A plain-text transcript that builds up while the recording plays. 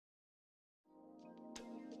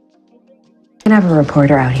can have a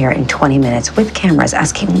reporter out here in 20 minutes with cameras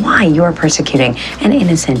asking why you're persecuting an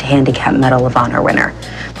innocent handicapped Medal of Honor winner.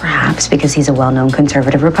 Perhaps because he's a well-known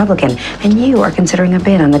conservative Republican and you are considering a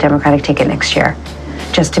bid on the Democratic ticket next year.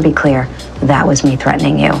 Just to be clear, that was me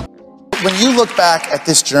threatening you. When you look back at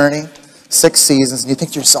this journey, 6 seasons, and you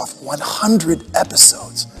think to yourself, 100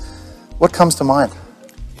 episodes, what comes to mind?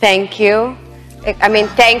 Thank you. I mean,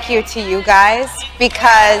 thank you to you guys,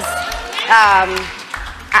 because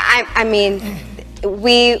I mean,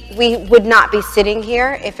 we would not be sitting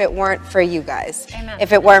here if it weren't for you guys. Amen.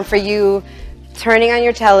 If it weren't for you turning on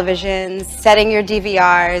your televisions, setting your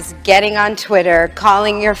DVRs, getting on Twitter,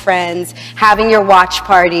 calling your friends, having your watch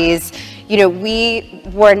parties. You know, we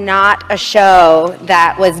were not a show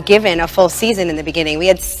that was given a full season in the beginning. We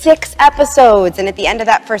had 6 episodes, and at the end of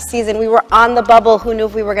that first season, we were on the bubble. Who knew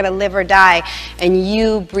if we were going to live or die? And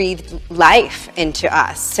you breathed life into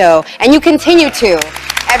us. So, and you continue to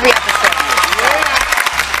every episode.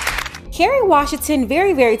 Kerry Washington,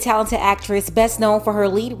 very, very talented actress, best known for her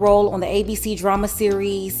lead role on the ABC drama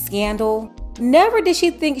series Scandal. Never did she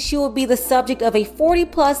think she would be the subject of a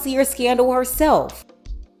 40-plus year scandal herself.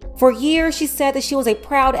 For years, she said that she was a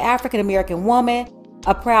proud African-American woman,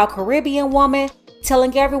 a proud Caribbean woman,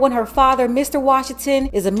 telling everyone her father, Mr. Washington,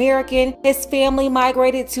 is American. His family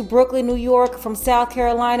migrated to Brooklyn, New York from South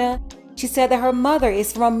Carolina. She said that her mother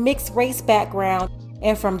is from a mixed race background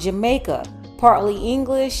and from Jamaica, partly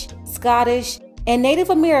English, Scottish, and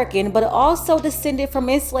Native American, but also descended from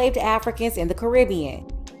enslaved Africans in the Caribbean.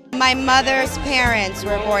 My mother's parents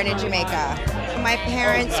were born in Jamaica. My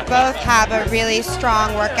parents both have a really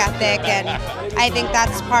strong work ethic, and I think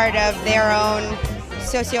that's part of their own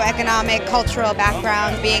socioeconomic, cultural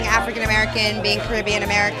background. Being African American, being Caribbean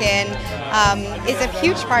American is a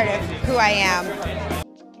huge part of who I am.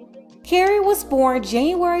 Kerry was born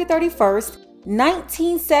January 31st,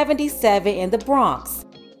 1977 in the Bronx.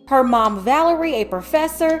 Her mom, Valerie, a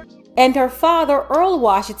professor, and her father, Earl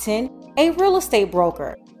Washington, a real estate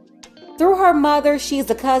broker. Through her mother, she is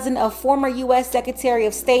the cousin of former U.S. Secretary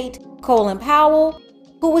of State Colin Powell,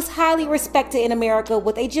 who was highly respected in America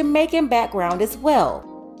with a Jamaican background as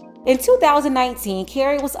well. In 2019,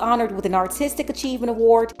 Kerry was honored with an Artistic Achievement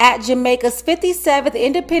Award at Jamaica's 57th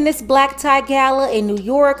Independence Black Tie Gala in New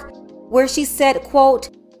York, where she said,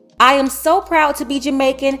 quote, "I am so proud to be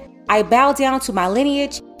Jamaican. I bow down to my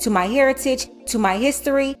lineage, to my heritage, to my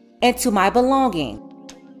history, and to my belonging."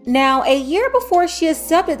 Now, a year before she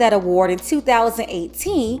accepted that award in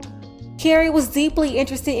 2018, Kerry was deeply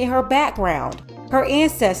interested in her background, her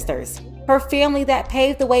ancestors, her family that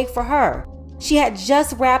paved the way for her. She had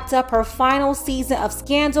just wrapped up her final season of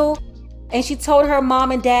Scandal, and she told her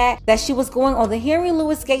mom and dad that she was going on the Henry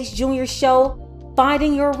Louis Gates Jr. show,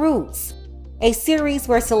 Finding Your Roots, a series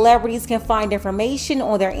where celebrities can find information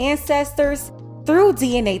on their ancestors through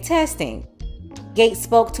DNA testing. Gates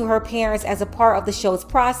spoke to her parents as a part of the show's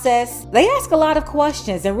process. They ask a lot of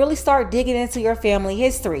questions and really start digging into your family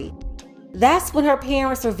history. That's when her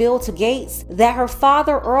parents revealed to Gates that her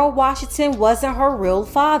father, Earl Washington, wasn't her real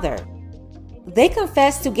father. They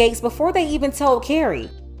confessed to Gates before they even told Kerry.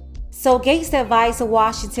 So Gates advised the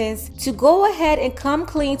Washingtons to go ahead and come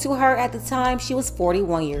clean to her at the time she was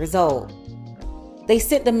 41 years old. They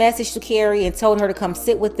sent the message to Kerry and told her to come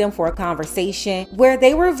sit with them for a conversation where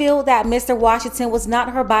they revealed that Mr. Washington was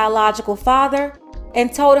not her biological father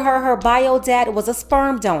and told her her bio dad was a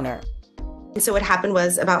sperm donor. And so what happened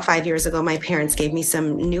was about 5 years ago, my parents gave me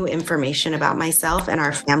some new information about myself and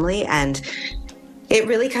our family, and it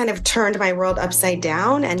really kind of turned my world upside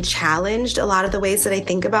down and challenged a lot of the ways that I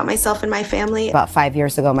think about myself and my family. About 5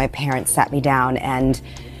 years ago, my parents sat me down and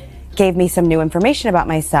gave me some new information about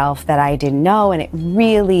myself that I didn't know, and it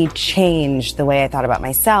really changed the way I thought about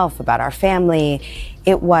myself, about our family.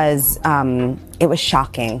 It was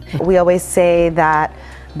shocking. We always say that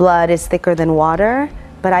blood is thicker than water,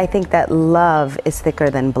 but I think that love is thicker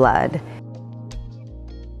than blood.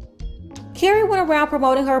 Kerry went around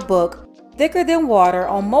promoting her book, Thicker Than Water,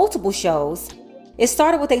 on multiple shows. It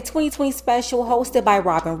started with a 2020 special hosted by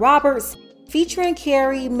Robin Roberts, featuring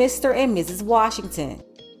Kerry, Mr. and Mrs. Washington.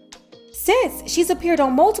 Since, she's appeared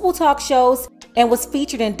on multiple talk shows and was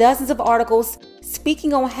featured in dozens of articles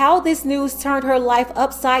speaking on how this news turned her life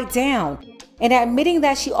upside down and admitting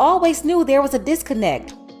that she always knew there was a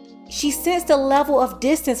disconnect. She sensed a level of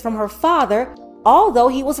distance from her father, although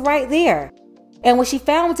he was right there. And when she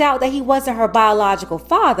found out that he wasn't her biological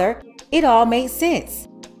father, it all made sense.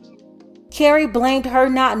 Kerry blamed her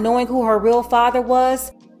not knowing who her real father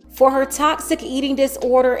was for her toxic eating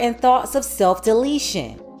disorder and thoughts of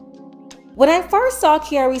self-deletion. When I first saw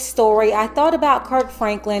Kerry's story, I thought about Kirk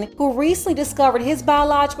Franklin, who recently discovered his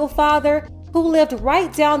biological father who lived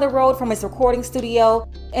right down the road from his recording studio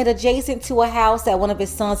and adjacent to a house that one of his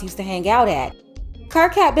sons used to hang out at.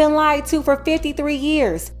 Kirk had been lied to for 53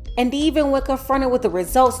 years, and even when confronted with the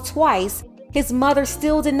results twice, his mother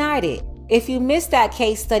still denied it. If you missed that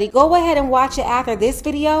case study, go ahead and watch it after this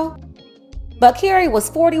video. But Kerry was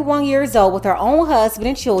 41 years old with her own husband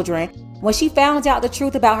and children when she found out the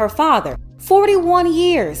truth about her father. 41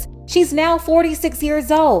 years! She's now 46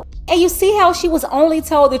 years old. And you see how she was only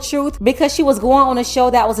told the truth because she was going on a show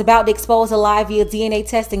that was about to expose a lie via DNA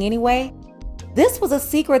testing anyway? This was a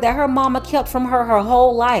secret that her mama kept from her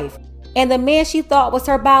whole life. And the man she thought was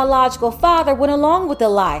her biological father went along with the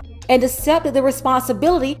lie and accepted the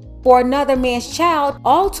responsibility for another man's child,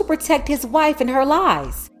 all to protect his wife and her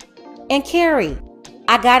lies. And Kerry,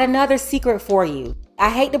 I got another secret for you. I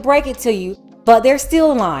hate to break it to you, but they're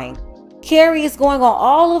still lying. Kerry is going on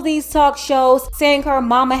all of these talk shows saying her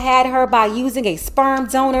mama had her by using a sperm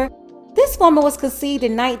donor. This woman was conceived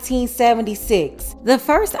in 1976. The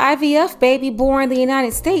first IVF baby born in the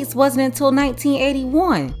United States wasn't until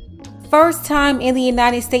 1981. First time in the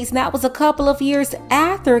United States, and that was a couple of years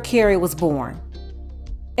after Kerry was born.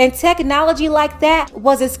 And technology like that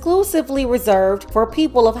was exclusively reserved for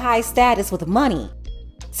people of high status with money.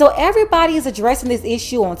 So everybody is addressing this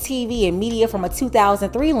issue on TV and media from a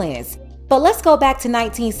 2003 lens. But let's go back to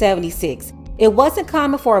 1976. It wasn't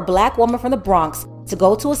common for a black woman from the Bronx to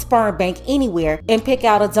go to a sperm bank anywhere and pick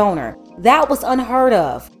out a donor. That was unheard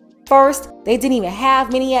of. First, they didn't even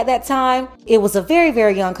have many at that time. It was a very,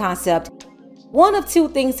 very young concept. One of two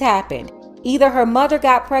things happened. Either her mother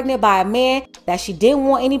got pregnant by a man that she didn't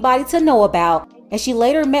want anybody to know about, and she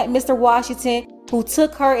later met Mr. Washington, who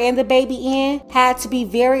took her and the baby in. Had to be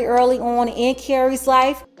very early on in Kerry's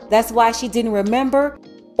life. That's why she didn't remember.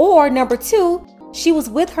 Or number two, she was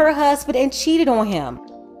with her husband and cheated on him.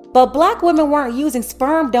 But black women weren't using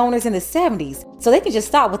sperm donors in the 70s, so they can just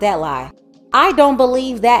stop with that lie. I don't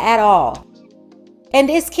believe that at all. And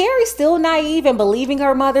is Kerry still naive in believing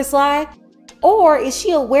her mother's lie? Or is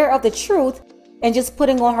she aware of the truth and just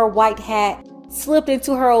putting on her white hat, slipped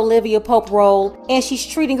into her Olivia Pope role, and she's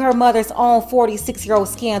treating her mother's own 46-year-old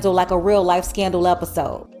scandal like a real-life scandal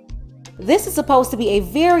episode? This is supposed to be a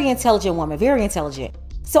very intelligent woman, very intelligent.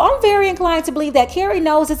 So I'm very inclined to believe that Kerry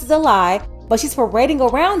knows this is a lie, but she's parading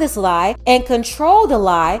around this lie and control the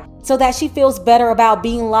lie so that she feels better about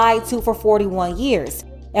being lied to for 41 years.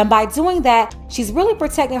 And by doing that, she's really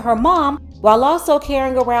protecting her mom while also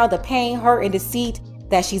carrying around the pain, hurt, and deceit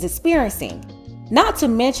that she's experiencing. Not to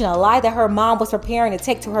mention a lie that her mom was preparing to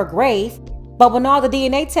take to her grave. But when all the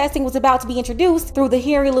DNA testing was about to be introduced through the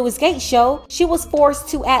Henry Louis Gates show, she was forced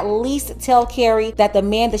to at least tell Kerry that the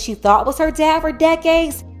man that she thought was her dad for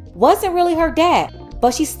decades wasn't really her dad.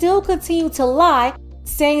 But she still continued to lie,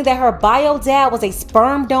 saying that her bio dad was a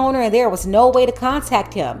sperm donor and there was no way to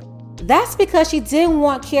contact him. That's because she didn't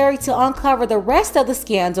want Kerry to uncover the rest of the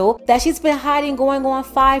scandal that she's been hiding going on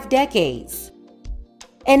 5 decades.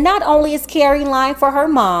 And not only is Kerry lying for her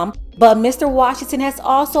mom, but Mr. Washington has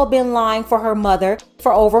also been lying for her mother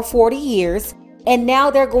for over 40 years. And now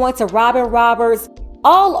they're going to Robin Roberts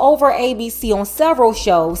all over ABC on several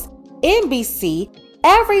shows, NBC,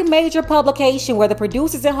 every major publication where the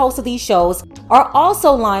producers and hosts of these shows are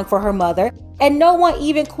also lying for her mother, and no one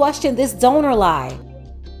even questioned this donor lie.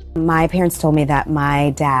 My parents told me that my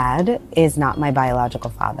dad is not my biological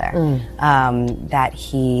father,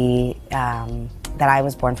 that I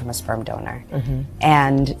was born from a sperm donor.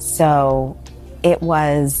 And so it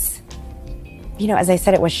was, you know, as I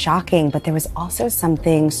said, it was shocking, but there was also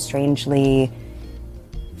something strangely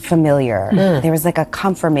familiar. There was like a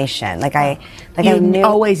confirmation. I knew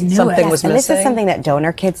always knew something was and missing. this is something that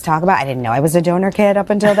donor kids talk about. I didn't know I was a donor kid up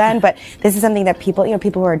until then, but this is something that people, you know,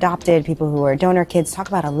 people who are adopted, people who are donor kids talk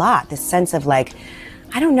about a lot. This sense of like,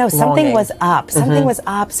 I don't know, something Longing. was up. Something was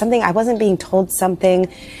up. Something, I wasn't being told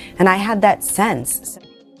something, and I had that sense.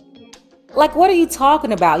 Like, what are you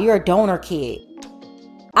talking about? You're a donor kid.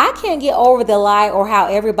 I can't get over the lie or how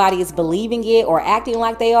everybody is believing it or acting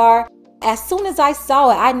like they are. As soon as I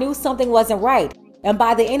saw it, I knew something wasn't right. And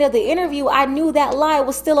by the end of the interview, I knew that lie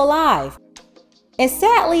was still alive. And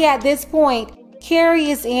sadly, at this point,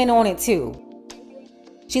 Kerry is in on it too.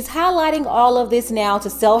 She's highlighting all of this now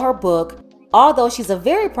to sell her book. Although she's a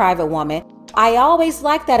very private woman, I always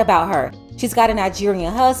like that about her. She's got a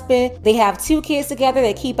Nigerian husband. They have 2 kids together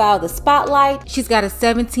that keep out of the spotlight. She's got a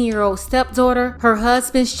 17-year-old stepdaughter, her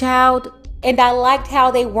husband's child. And I liked how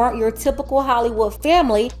they weren't your typical Hollywood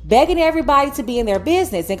family begging everybody to be in their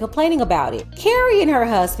business and complaining about it. Kerry and her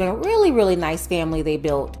husband, really, really nice family they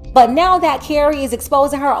built. But now that Kerry is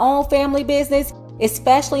exposing her own family business,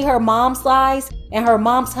 especially her mom's lies and her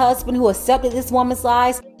mom's husband who accepted this woman's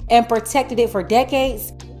lies and protected it for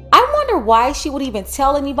decades. I wonder why she would even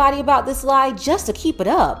tell anybody about this lie just to keep it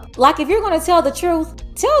up. Like, if you're going to tell the truth,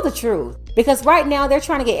 tell the truth. Because right now they're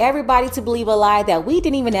trying to get everybody to believe a lie that we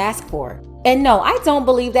didn't even ask for. And no, I don't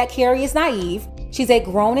believe that Kerry is naive. She's a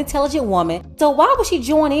grown, intelligent woman, so why would she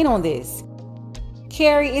join in on this?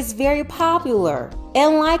 Kerry is very popular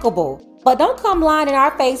and likable, but don't come lying in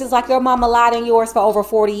our faces like your mama lied in yours for over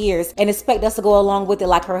 40 years and expect us to go along with it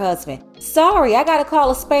like her husband. Sorry, I gotta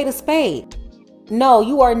call a spade a spade. No,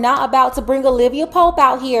 you are not about to bring Olivia Pope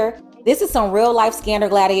out here. This is some real life Scandal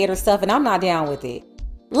Gladiator stuff and I'm not down with it.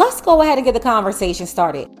 Let's go ahead and get the conversation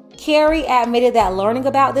started. Kerry admitted that learning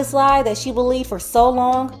about this lie that she believed for so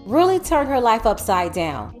long really turned her life upside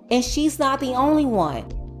down. And she's not the only one.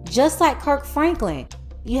 Just like Kirk Franklin,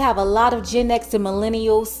 you have a lot of Gen X and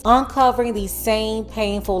millennials uncovering these same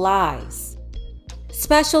painful lies.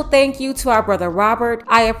 Special thank you to our brother Robert.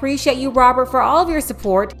 I appreciate you, Robert, for all of your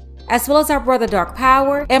support, as well as our brother Dark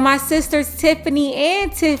Power and my sisters Tiffany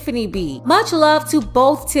and Tiffany B. Much love to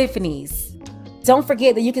both Tiffany's. Don't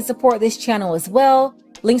forget that you can support this channel as well.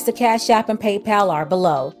 Links to Cash App and PayPal are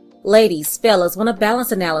below. Ladies, fellas, want a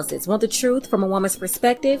balanced analysis, want the truth from a woman's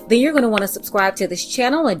perspective? Then you're going to want to subscribe to this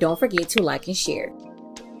channel and don't forget to like and share.